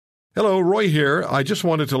Hello, Roy here. I just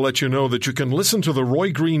wanted to let you know that you can listen to The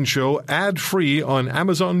Roy Green Show ad-free on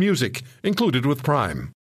Amazon Music, included with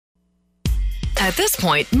Prime. At this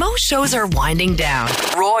point, most shows are winding down.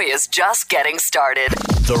 Roy is just getting started.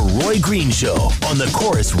 The Roy Green Show on the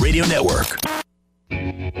Chorus Radio Network.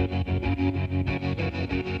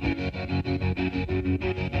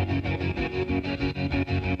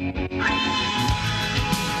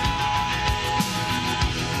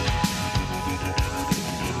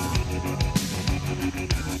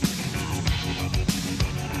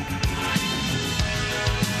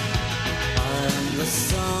 The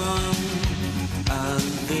sun and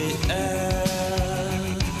the air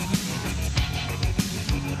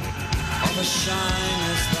of a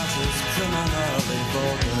shyness that is criminally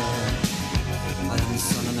vulgar. I am the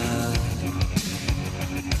sun and air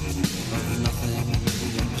of nothing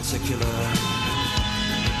in particular.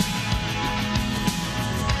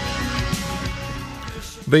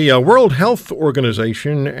 The World Health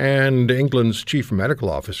Organization and England's chief medical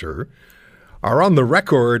officer are on the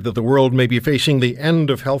record that the world may be facing the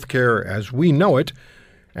end of healthcare as we know it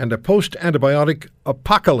and a post-antibiotic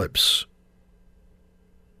apocalypse.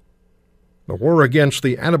 The war against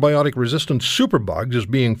the antibiotic-resistant superbugs is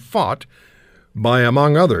being fought by,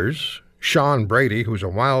 among others, Sean Brady, who's a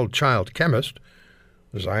wild child chemist,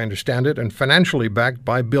 as I understand it, and financially backed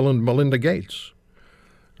by Bill and Melinda Gates.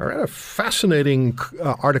 I read a fascinating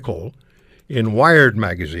article in Wired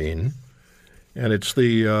magazine, and it's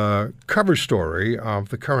the cover story of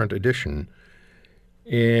the current edition.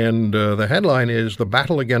 And the headline is "The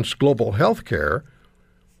Battle Against Global Healthcare."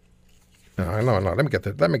 No. Let me get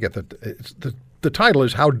that. The title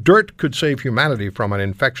is "How Dirt Could Save Humanity from an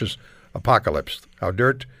Infectious Apocalypse." How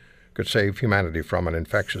dirt could save humanity from an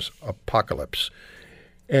infectious apocalypse.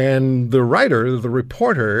 And the writer, the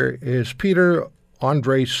reporter, is Peter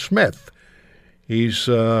Andre Smith. He's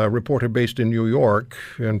a reporter based in New York.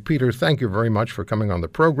 And Peter, thank you very much for coming on the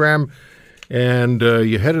program. And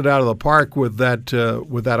you headed out of the park with that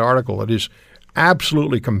article. It is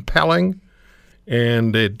absolutely compelling,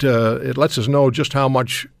 and it lets us know just how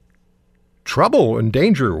much trouble and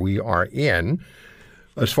danger we are in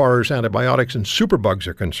as far as antibiotics and superbugs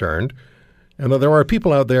are concerned. And there are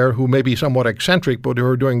people out there who may be somewhat eccentric, but who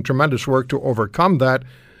are doing tremendous work to overcome that.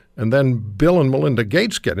 And then Bill and Melinda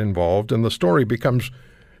Gates get involved, and the story becomes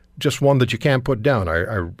just one that you can't put down.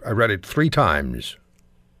 I read it 3 times.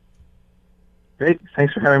 Great.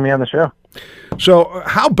 Thanks for having me on the show. So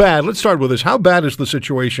how bad, let's start with this, how bad is the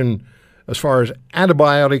situation as far as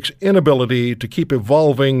antibiotics' inability to keep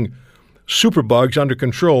evolving superbugs under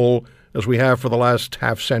control as we have for the last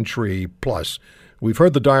half century plus? We've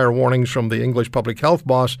heard the dire warnings from the English public health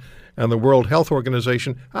boss and the World Health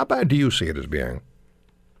Organization. How bad do you see it as being?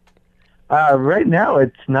 Right now,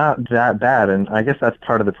 it's not that bad, and I guess that's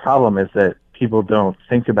part of the problem is that people don't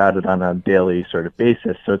think about it on a daily sort of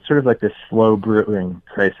basis. So it's sort of like this slow brewing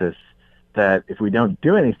crisis that if we don't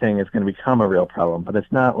do anything, it's going to become a real problem. But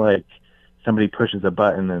it's not like somebody pushes a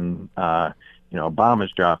button and a bomb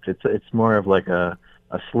is dropped. It's more of like a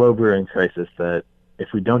slow brewing crisis that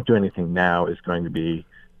if we don't do anything now is going to be,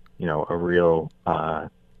 a real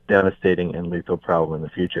devastating and lethal problem in the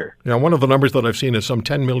future. Now, one of the numbers that I've seen is some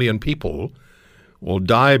 10 million people will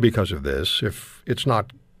die because of this if it's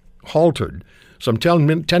not halted. Some 10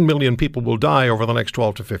 million people will die over the next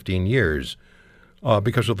 12 to 15 years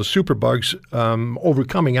because of the superbugs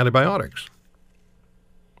overcoming antibiotics.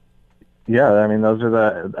 Yeah, I mean, those are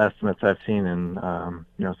the estimates I've seen, and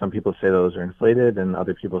some people say those are inflated, and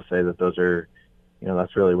other people say that those are,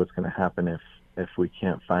 that's really what's going to happen if we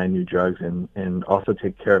can't find new drugs and also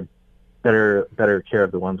take care of better care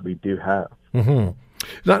of the ones we do have. Mm-hmm.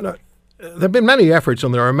 Now, there have been many efforts,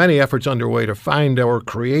 and there are many efforts underway to find or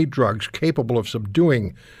create drugs capable of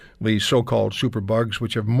subduing these so-called superbugs,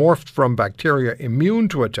 which have morphed from bacteria immune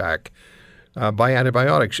to attack by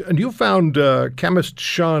antibiotics. And you found chemist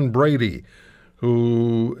Sean Brady,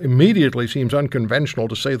 who immediately seems unconventional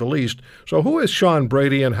to say the least. So who is Sean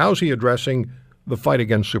Brady, and how's he addressing the fight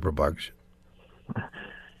against superbugs?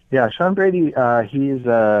 Yeah, Sean Brady, he's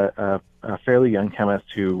a fairly young chemist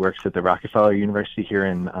who works at the Rockefeller University here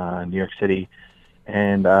in New York City.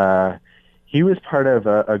 And he was part of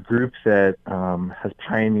a group that has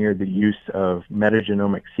pioneered the use of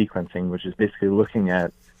metagenomic sequencing, which is basically looking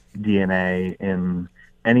at DNA in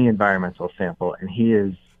any environmental sample. And he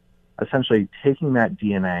is essentially taking that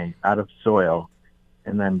DNA out of soil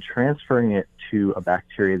and then transferring it to a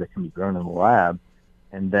bacteria that can be grown in the lab,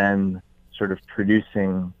 and then sort of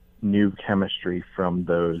producing new chemistry from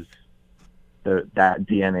that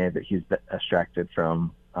DNA that he's extracted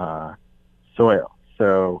from soil.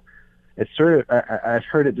 So it's sort of, I've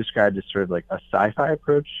heard it described as sort of like a sci-fi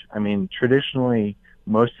approach. I mean, traditionally,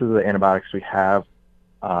 most of the antibiotics we have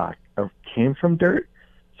came from dirt.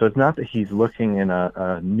 So it's not that he's looking in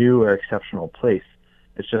a new or exceptional place.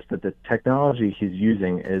 It's just that the technology he's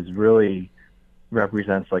using really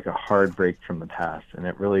represents like a hard break from the past, and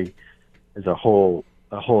it really is a whole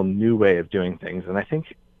new way of doing things. And I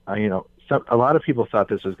think a lot of people thought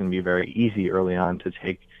this was going to be very easy early on to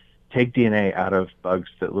take DNA out of bugs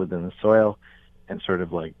that lived in the soil and sort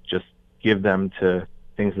of like just give them to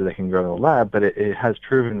things that they can grow in the lab, but it has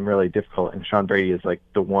proven really difficult. And Sean Brady is like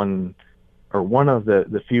one of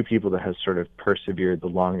the few people that has sort of persevered the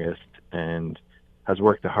longest and has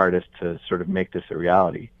worked the hardest to sort of make this a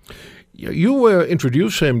reality. You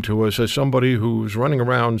introduce him to us as somebody who's running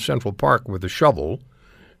around Central Park with a shovel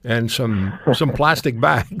and some plastic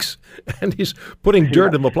bags, and he's putting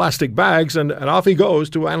dirt in the plastic bags, and off he goes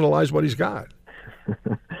to analyze what he's got.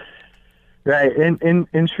 Right.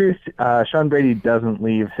 In truth, Sean Brady doesn't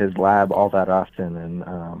leave his lab all that often, and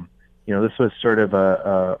this was sort of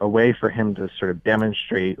a way for him to sort of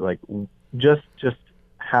demonstrate like just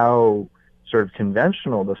how sort of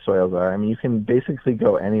conventional the soils are. I mean, you can basically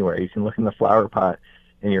go anywhere. You can look in the flower pot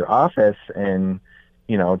in your office, and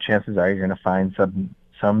chances are you're going to find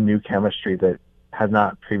some new chemistry that has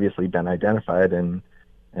not previously been identified. And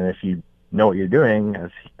if you know what you're doing,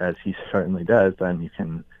 as he certainly does, then you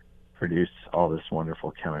can produce all this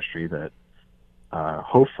wonderful chemistry that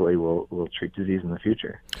hopefully will treat disease in the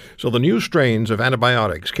future. So the new strains of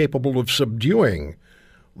antibiotics capable of subduing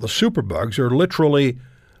the superbugs are literally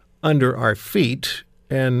under our feet,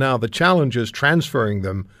 and now the challenge is transferring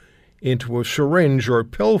them into a syringe or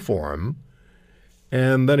pill form.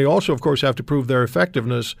 And then you also, of course, have to prove their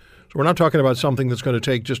effectiveness. So we're not talking about something that's going to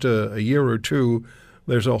take just a year or two.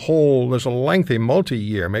 There's a lengthy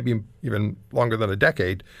multi-year, maybe even longer than a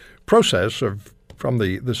decade, process from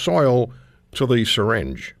the soil to the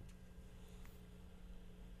syringe.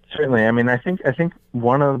 Certainly. I mean, I think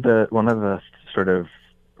one of the sort of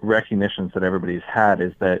recognitions that everybody's had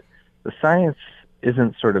is that the science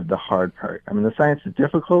isn't sort of the hard part. I mean, the science is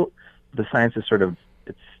difficult. The science is sort of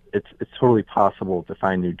it's totally possible to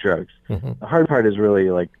find new drugs. Mm-hmm. The hard part is really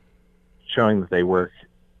like showing that they work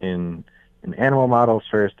in animal models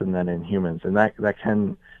first and then in humans, and that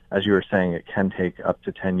can, as you were saying, it can take up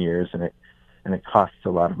to 10 years, and it costs a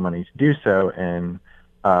lot of money to do so. And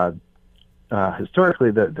historically,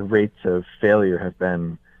 the rates of failure have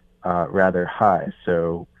been rather high.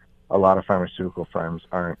 So a lot of pharmaceutical firms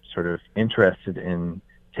aren't sort of interested in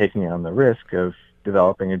taking on the risk of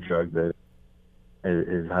developing a drug that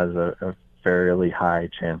has a fairly high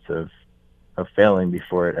chance of failing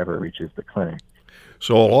before it ever reaches the clinic.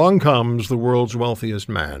 So along comes the world's wealthiest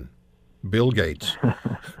man, Bill Gates.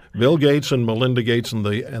 Bill Gates and Melinda Gates and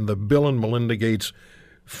the Bill and Melinda Gates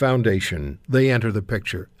Foundation, they enter the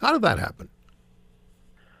picture. How did that happen?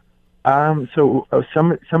 So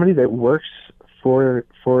somebody that works for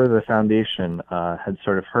the foundation had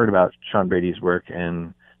sort of heard about Sean Brady's work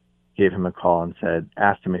and gave him a call and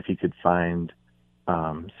asked him if he could find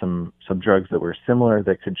some drugs that were similar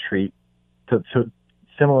that could treat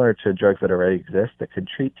similar to drugs that already exist that could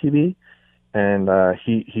treat TB, and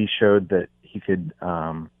he showed that he could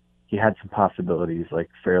he had some possibilities like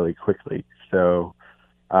fairly quickly. So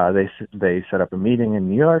they set up a meeting in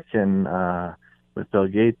New York and with Bill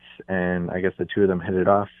Gates, and I guess the two of them hit it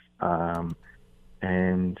off.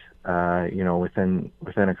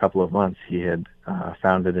 Within a couple of months, he had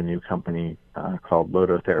founded a new company called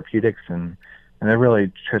Lodo Therapeutics, and they're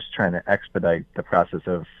really just trying to expedite the process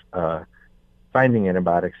of finding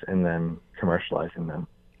antibiotics and then commercializing them.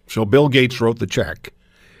 So Bill Gates wrote the check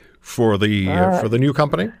for the new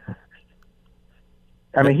company?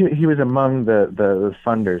 I mean, he was among the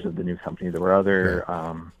funders of the new company. There were other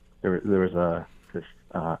there was this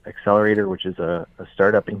accelerator, which is a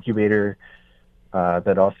startup incubator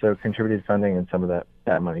that also contributed funding, and some of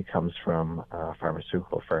that money comes from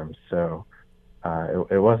pharmaceutical firms. So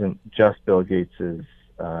it wasn't just Bill Gates's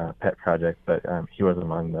pet project, but he was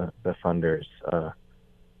among the funders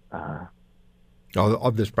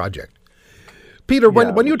of this project. Peter,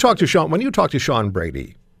 when you talk to Sean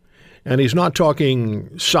Brady, and he's not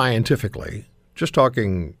talking scientifically, just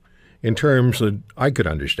talking in terms that I could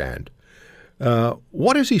understand,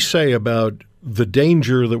 what does he say about the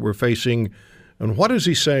danger that we're facing, and what does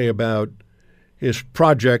he say about his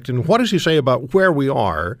project, and what does he say about where we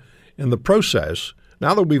are in the process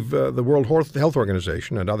now that we've the World Health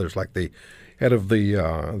Organization and others like the head of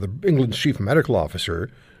the England's chief medical officer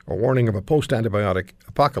are warning of a post-antibiotic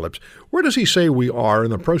apocalypse? Where does he say we are in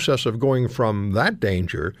the process of going from that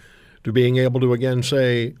danger to being able to again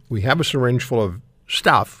say, we have a syringe full of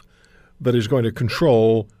stuff that is going to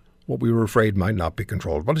control what we were afraid might not be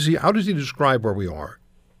controlled. How does he describe where we are?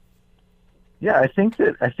 Yeah, I think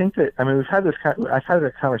that I mean I've had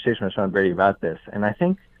a conversation with Sean Brady about this, and I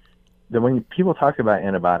think that when people talk about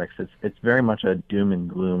antibiotics, it's very much a doom and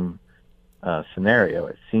gloom scenario.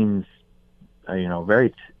 It seems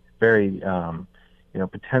very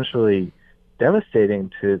potentially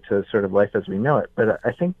devastating to sort of life as we know it. But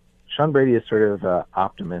I think Sean Brady is sort of an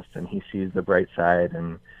optimist, and he sees the bright side,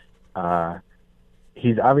 and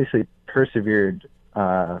he's obviously persevered,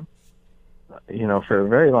 for a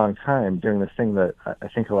very long time doing this thing that I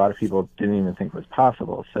think a lot of people didn't even think was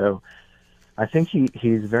possible. So I think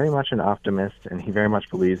he's very much an optimist, and he very much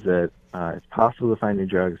believes that it's possible to find new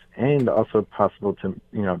drugs, and also possible to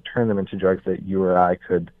turn them into drugs that you or I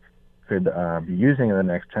could be using in the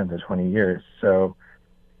next 10 to 20 years. So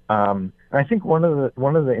I think one of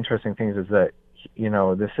the interesting things is that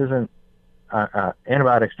this isn't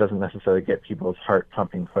antibiotics doesn't necessarily get people's heart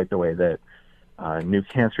pumping quite the way that new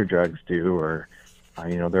cancer drugs do, or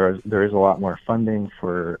there is a lot more funding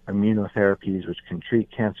for immunotherapies which can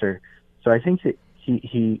treat cancer. So I think that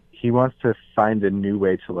he wants to find a new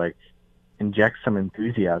way to inject some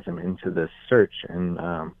enthusiasm into this search, and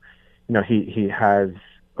he has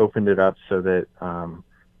opened it up so that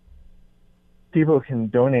people can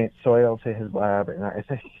donate soil to his lab, and I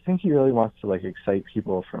think he really wants to excite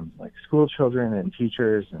people from school children and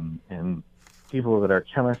teachers and people that are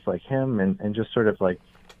chemists like him, and just sort of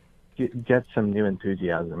get some new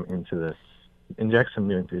enthusiasm into this, inject some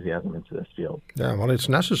new enthusiasm into this field. Yeah, well, it's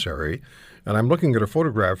necessary, and I'm looking at a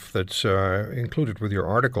photograph that's included with your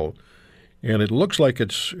article, and it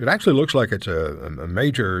actually looks like it's a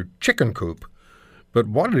major chicken coop. But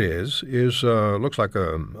what it is looks like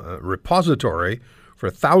a repository for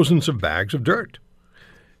thousands of bags of dirt.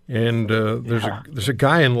 And there's a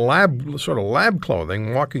guy in lab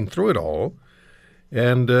clothing walking through it all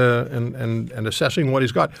and assessing what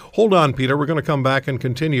he's got. Hold on, Peter. We're going to come back and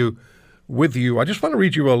continue with you. I just want to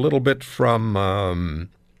read you a little bit from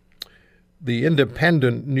the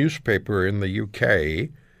Independent newspaper in the UK.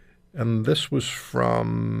 And this was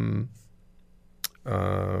from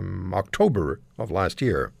October of last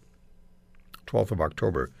year, 12th of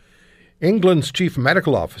October. England's chief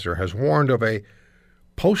medical officer has warned of a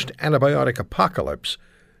post-antibiotic apocalypse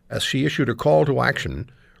as she issued a call to action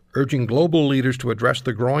urging global leaders to address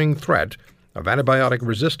the growing threat of antibiotic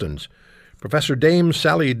resistance. Professor Dame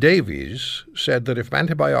Sally Davies said that if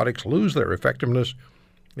antibiotics lose their effectiveness,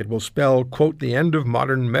 it will spell, quote, the end of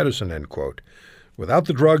modern medicine, end quote. Without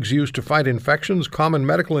the drugs used to fight infections, common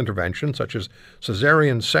medical interventions such as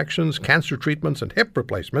cesarean sections, cancer treatments, and hip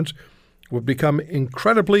replacements would become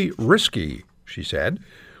incredibly risky, she said.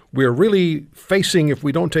 We're really facing, if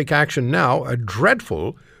we don't take action now, a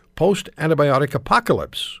dreadful post-antibiotic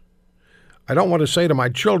apocalypse. I don't want to say to my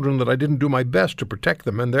children that I didn't do my best to protect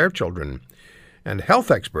them and their children. And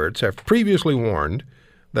health experts have previously warned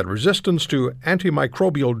that resistance to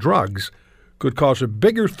antimicrobial drugs could cause a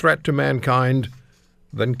bigger threat to mankind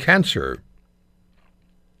than cancer.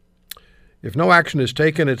 If no action is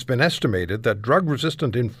taken, it's been estimated that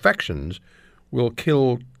drug-resistant infections will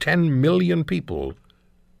kill 10 million people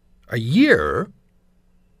a year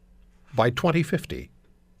by 2050.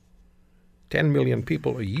 10 million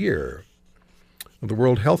people a year. The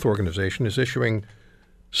World Health Organization is issuing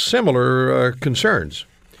similar concerns.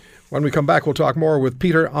 When we come back, we'll talk more with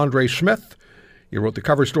Peter Andre Smith. He wrote the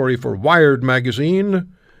cover story for Wired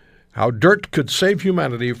magazine, How Dirt Could Save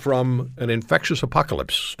Humanity from an Infectious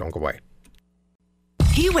Apocalypse. Don't go away.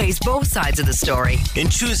 He weighs both sides of the story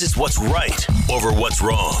and chooses what's right over what's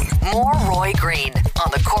wrong. More Roy Green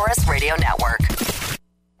on the Chorus Radio Network.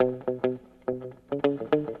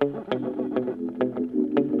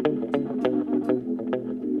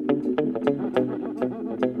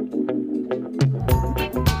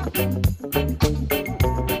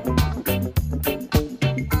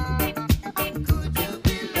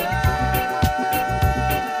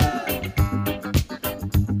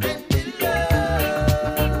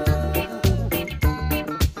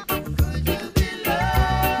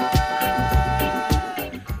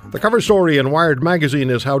 The cover story in Wired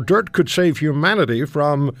magazine is How Dirt Could Save Humanity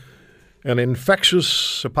from an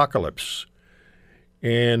Infectious Apocalypse.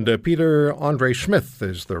 And Peter Andre Smith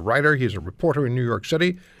is the writer. He's a reporter in New York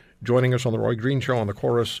City, joining us on the Roy Green Show on the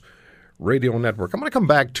Chorus Radio Network. I'm going to come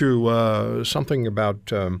back to something about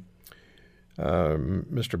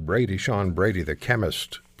Mr. Brady, Sean Brady, the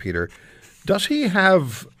chemist, Peter. Does he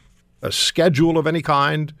have a schedule of any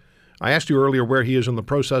kind? I asked you earlier where he is in the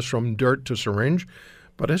process from dirt to syringe.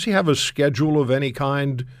 But does he have a schedule of any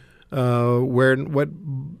kind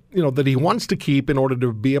that he wants to keep in order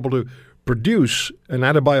to be able to produce an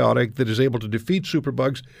antibiotic that is able to defeat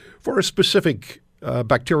superbugs for a specific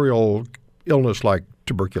bacterial illness like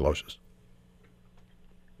tuberculosis.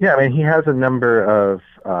 Yeah, I mean, he has a number of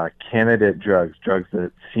candidate drugs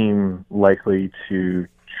that seem likely to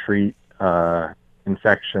treat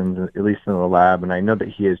infections, at least in the lab. And I know that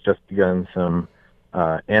he has just begun some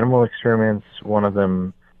animal experiments. One of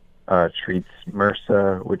them treats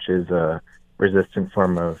MRSA, which is a resistant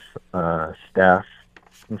form of staph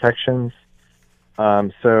infections.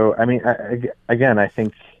 So, I mean, I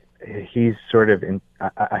think he's sort of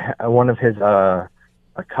one of his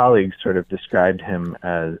colleagues sort of described him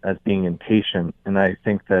as being impatient, and I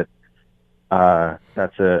think that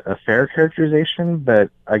that's a fair characterization.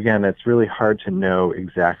 But again, it's really hard to know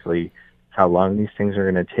exactly how long these things are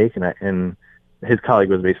going to take. And his colleague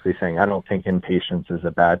was basically saying, I don't think impatience is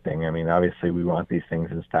a bad thing. I mean, obviously, we want these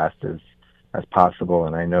things as fast as possible,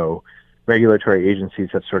 and I know regulatory agencies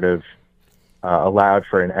have sort of allowed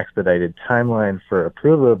for an expedited timeline for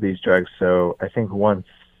approval of these drugs. So I think once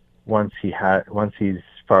he's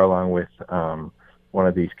far along with one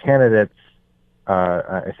of these candidates,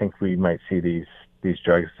 I think we might see these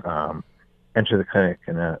drugs enter the clinic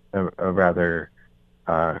in a rather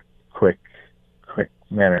quick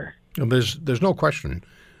manner. And there's no question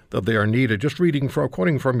that they are needed. Just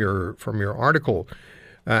quoting from your article,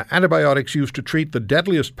 antibiotics used to treat the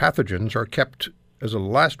deadliest pathogens are kept as a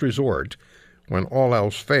last resort when all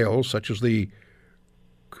else fails, such as the,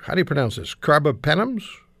 how do you pronounce this, carbapenems?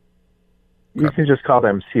 You can just call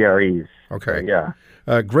them CREs. Okay. Yeah.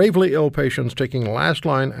 Gravely ill patients taking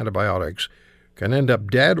last-line antibiotics can end up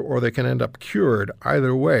dead or they can end up cured.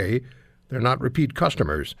 Either way, they're not repeat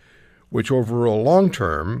customers, which over a long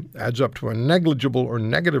term adds up to a negligible or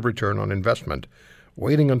negative return on investment.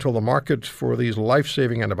 Waiting until the market for these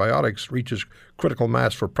life-saving antibiotics reaches critical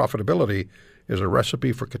mass for profitability is a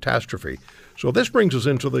recipe for catastrophe. So this brings us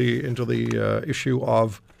into the issue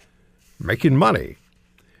of making money.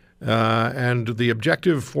 And the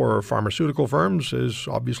objective for pharmaceutical firms is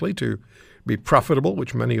obviously to be profitable,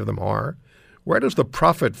 which many of them are. Where does the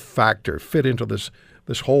profit factor fit into this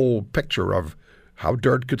whole picture of how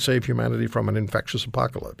dirt could save humanity from an infectious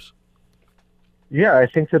apocalypse? Yeah, I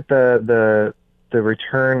think that the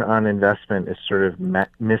return on investment is sort of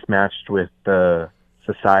mismatched with the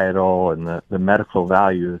societal and the medical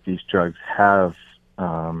value that these drugs have.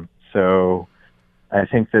 So I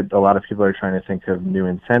think that a lot of people are trying to think of new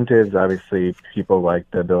incentives. Obviously, people like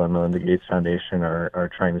the Bill and Melinda Gates Foundation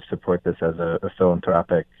are trying to support this as a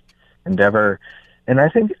philanthropic endeavor. And I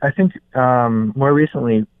think more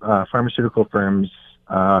recently, pharmaceutical firms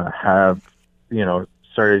have,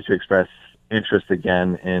 started to express interest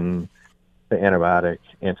again in the antibiotic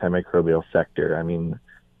antimicrobial sector. I mean,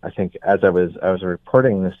 I think as I was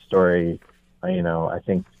reporting this story, I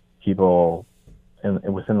think people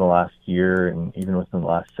within the last year and even within the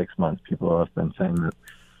last 6 months, people have been saying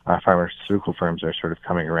that pharmaceutical firms are sort of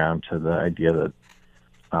coming around to the idea that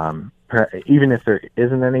even if there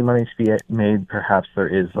isn't any money to be made, perhaps there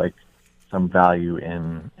is like some value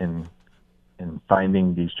in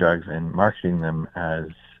finding these drugs and marketing them as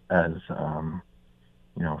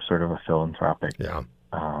sort of a philanthropic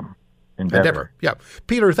endeavor. Yeah.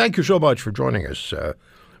 Peter, thank you so much for joining us.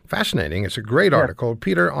 Fascinating. It's a great article.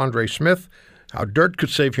 Peter Andre Smith, How Dirt Could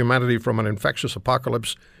Save Humanity from an Infectious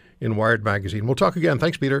Apocalypse in Wired Magazine. We'll talk again.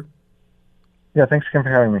 Thanks, Peter. Yeah, thanks again for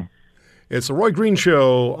having me. It's the Roy Green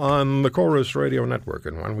Show on the Chorus Radio Network.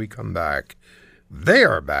 And when we come back, they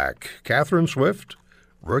are back. Catherine Swift,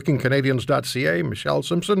 WorkingCanadians.ca, Michelle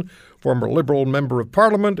Simpson, former Liberal Member of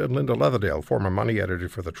Parliament, and Linda Leatherdale, former money editor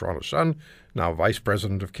for the Toronto Sun, now Vice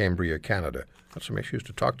President of Cambria, Canada. Got some issues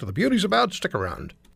to talk to the beauties about. Stick around.